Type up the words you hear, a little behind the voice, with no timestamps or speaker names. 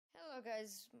Hello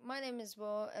guys, my name is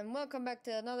Bo, and welcome back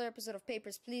to another episode of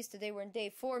Papers, Please. Today we're in day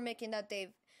 4, making that day,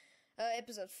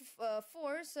 episode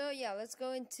 4, so yeah, let's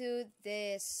go into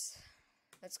this.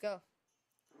 Let's go.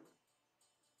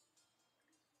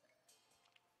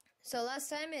 So last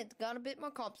time it got a bit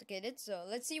more complicated, so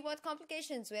let's see what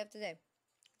complications we have today.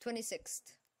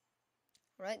 26th.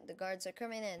 Right, the guards are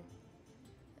coming in.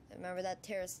 Remember that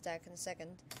terrorist attack in a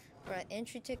second. Right,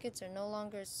 entry tickets are no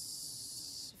longer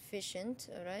sufficient.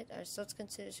 Alright, our results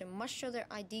consideration must show their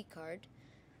ID card.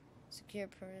 Secure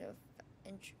permit of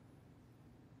entry.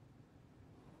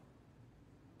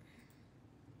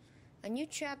 A new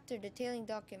chapter detailing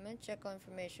document. Check all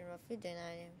information roughly.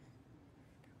 Deny him.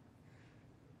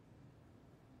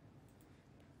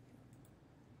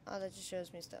 Oh, that just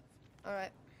shows me stuff.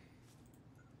 Alright.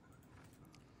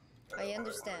 I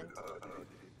understand.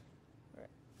 Right.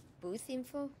 Booth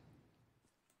info?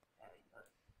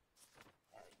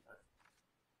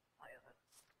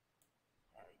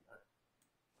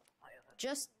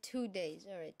 Just 2 days.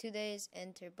 Alright, 2 days.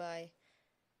 Enter by...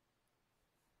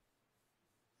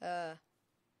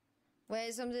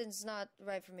 Wait, something's not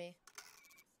right for me.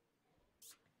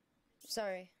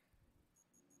 Sorry.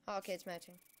 Oh, okay, it's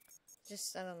matching.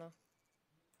 Just, I don't know.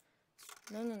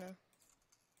 No.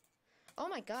 Oh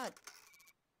my god.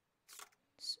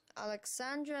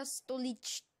 Alexandra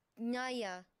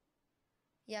Stolichnaya.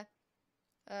 Yeah.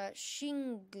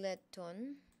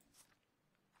 Shingleton.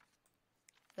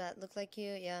 That look like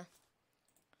you, yeah.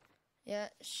 Yeah,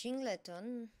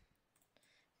 Shingleton.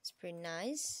 It's pretty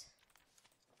nice.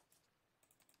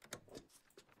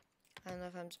 I don't know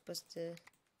if I'm supposed to...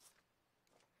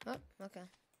 Oh, okay.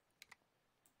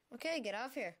 Okay, get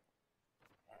off here.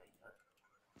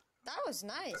 That was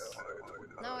nice.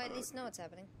 Now I at least know what's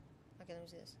happening. Okay, let me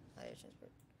see this. Audio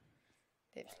transport.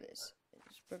 Papers, please.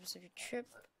 Purpose of your trip.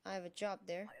 I have a job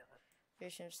there.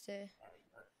 Duration of stay.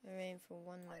 Remain for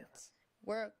 1 month.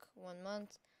 Work 1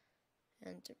 month.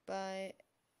 Enter by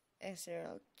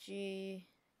XRLG,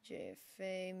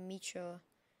 JFA, Micho.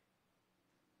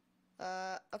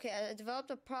 Okay, I developed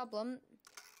a problem.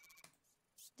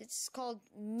 This is called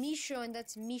Micho, and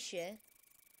that's Mishe.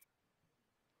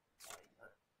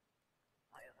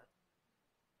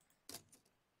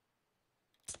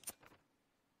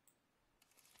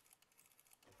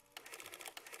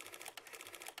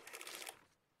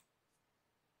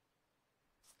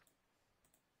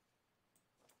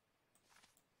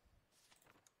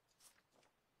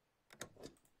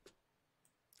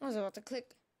 I was about to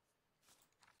click.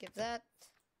 Give that.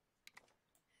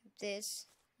 Have this.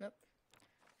 Nope.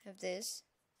 Have this.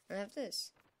 And have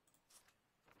this.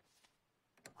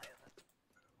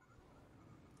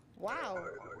 Wow.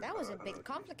 That was a bit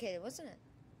complicated, wasn't it?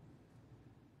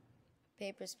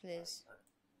 Papers, please.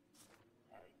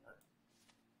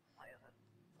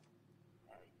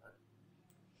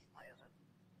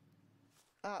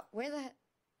 Where the heck?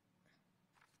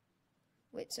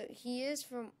 Wait, so he is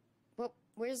from... Well,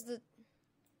 where's the...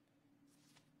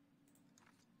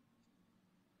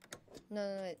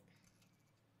 No, wait.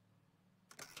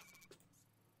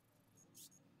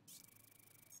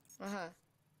 Uh-huh.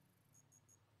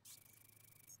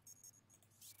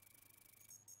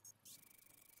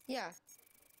 Yeah.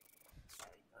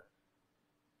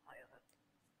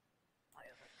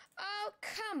 Oh,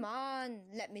 come on!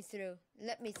 Let me through.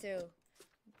 Let me through.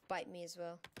 Bite me as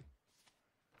well.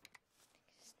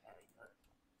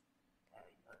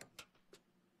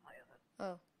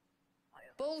 Oh.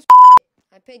 Bullshit!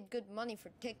 I paid good money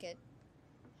for ticket.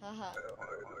 Haha.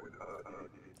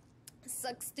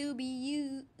 Sucks to be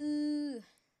you. Ooh.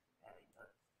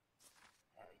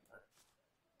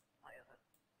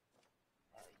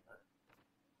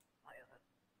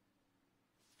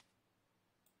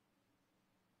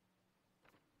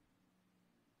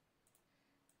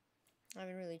 I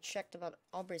haven't really checked about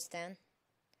Aubristan.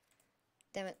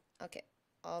 Damn it. Okay.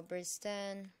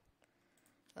 Aubristan.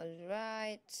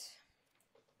 Alright.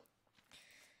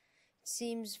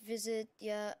 Seems visit,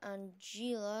 yeah,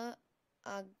 Angela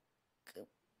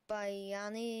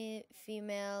Agbayani,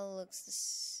 female, looks the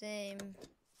same.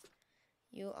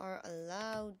 You are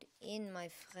allowed in, my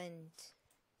friend.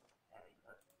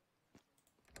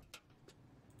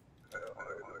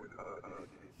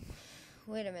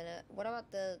 Wait a minute, what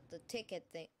about the ticket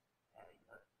thing?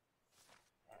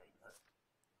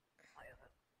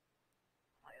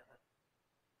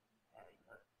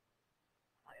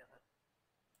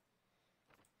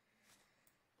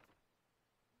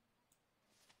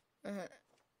 Uh-huh.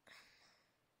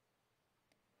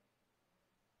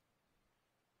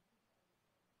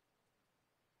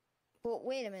 But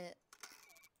wait a minute.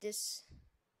 This...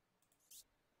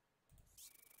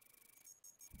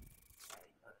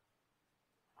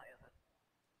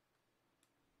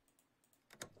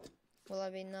 Will I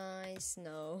be nice?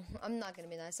 No, I'm not gonna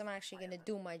be nice. I'm actually gonna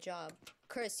do my job.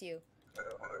 Curse you.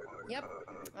 Yep,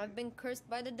 I've been cursed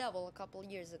by the devil a couple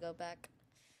years ago back.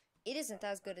 It isn't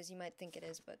as good as you might think it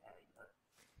is, but...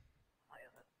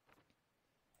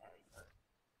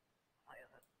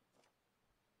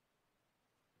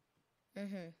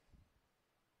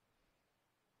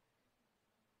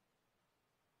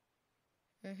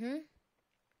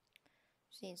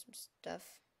 Seeing some stuff.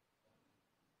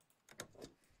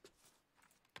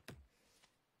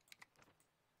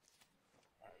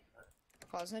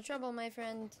 Cause no trouble, my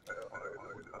friend.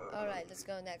 Alright, let's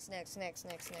go next.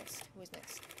 Who's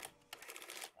next?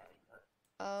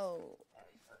 Oh.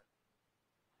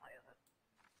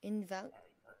 Inval.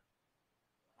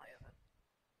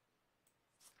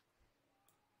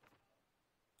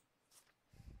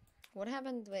 What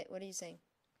happened? Wait, what are you saying?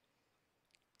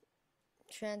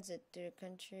 Transit to the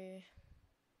country.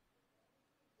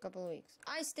 Couple of weeks.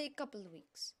 I stay couple of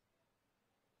weeks.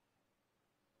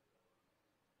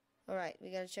 Alright,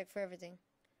 we gotta check for everything.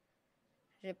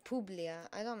 Republia.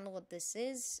 I don't know what this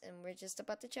is, and we're just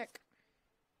about to check.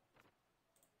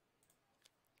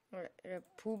 Alright,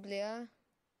 Republia.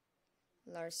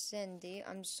 Larsendi.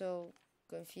 I'm so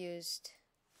confused.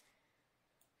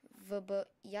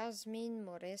 Yasmin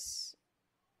Morris.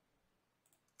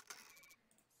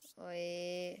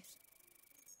 Oi.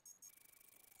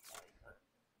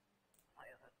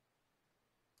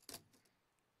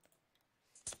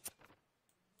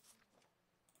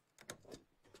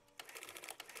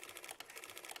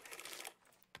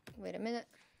 Wait a minute.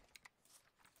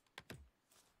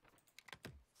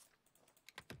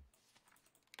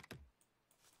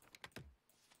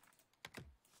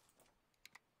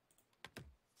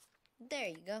 There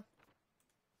you go.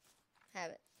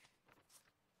 Have it.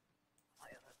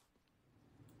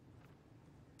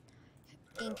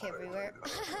 Ink everywhere.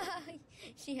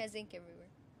 She has ink everywhere.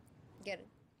 Get it.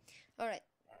 Alright,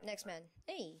 next man.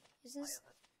 Hey, is this...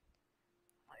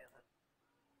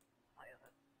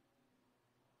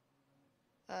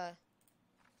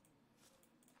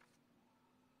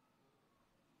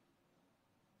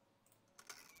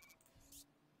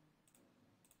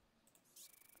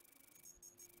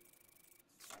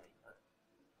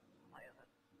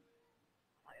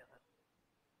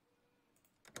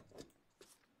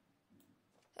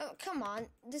 Oh, come on.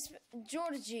 This...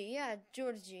 Jorji. Yeah,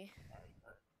 Jorji.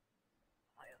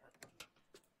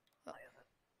 Oh.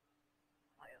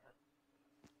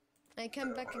 I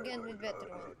come back again with better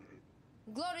one.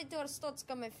 Glory to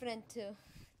Arstotzka, my friend, too.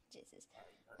 Jesus.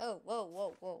 Oh,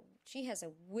 whoa. She has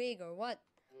a wig or what?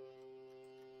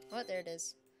 Oh, there it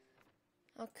is.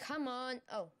 Oh, come on.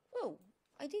 Oh, whoa.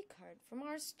 ID card from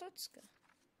Arstotzka.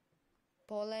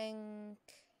 Polenk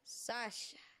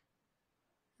Sasha.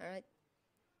 Alright.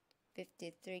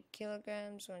 53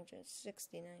 kilograms,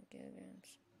 169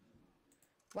 kilograms.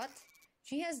 What?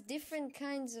 She has different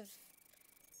kinds of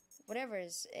whatever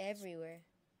is everywhere.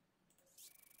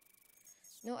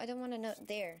 No, I don't want to know.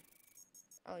 There.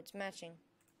 Oh, it's matching.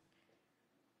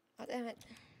 Oh, damn it.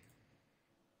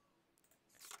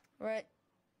 Right.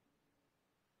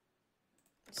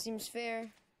 Seems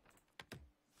fair.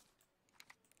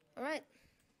 Alright.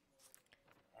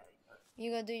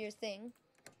 You go do your thing.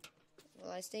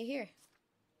 Well, I stay here.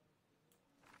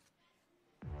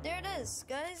 There it is,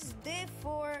 guys. Day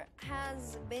 4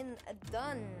 has been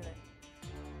done.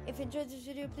 If you enjoyed this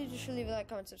video, please just leave a like,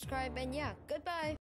 comment, subscribe, and yeah, goodbye.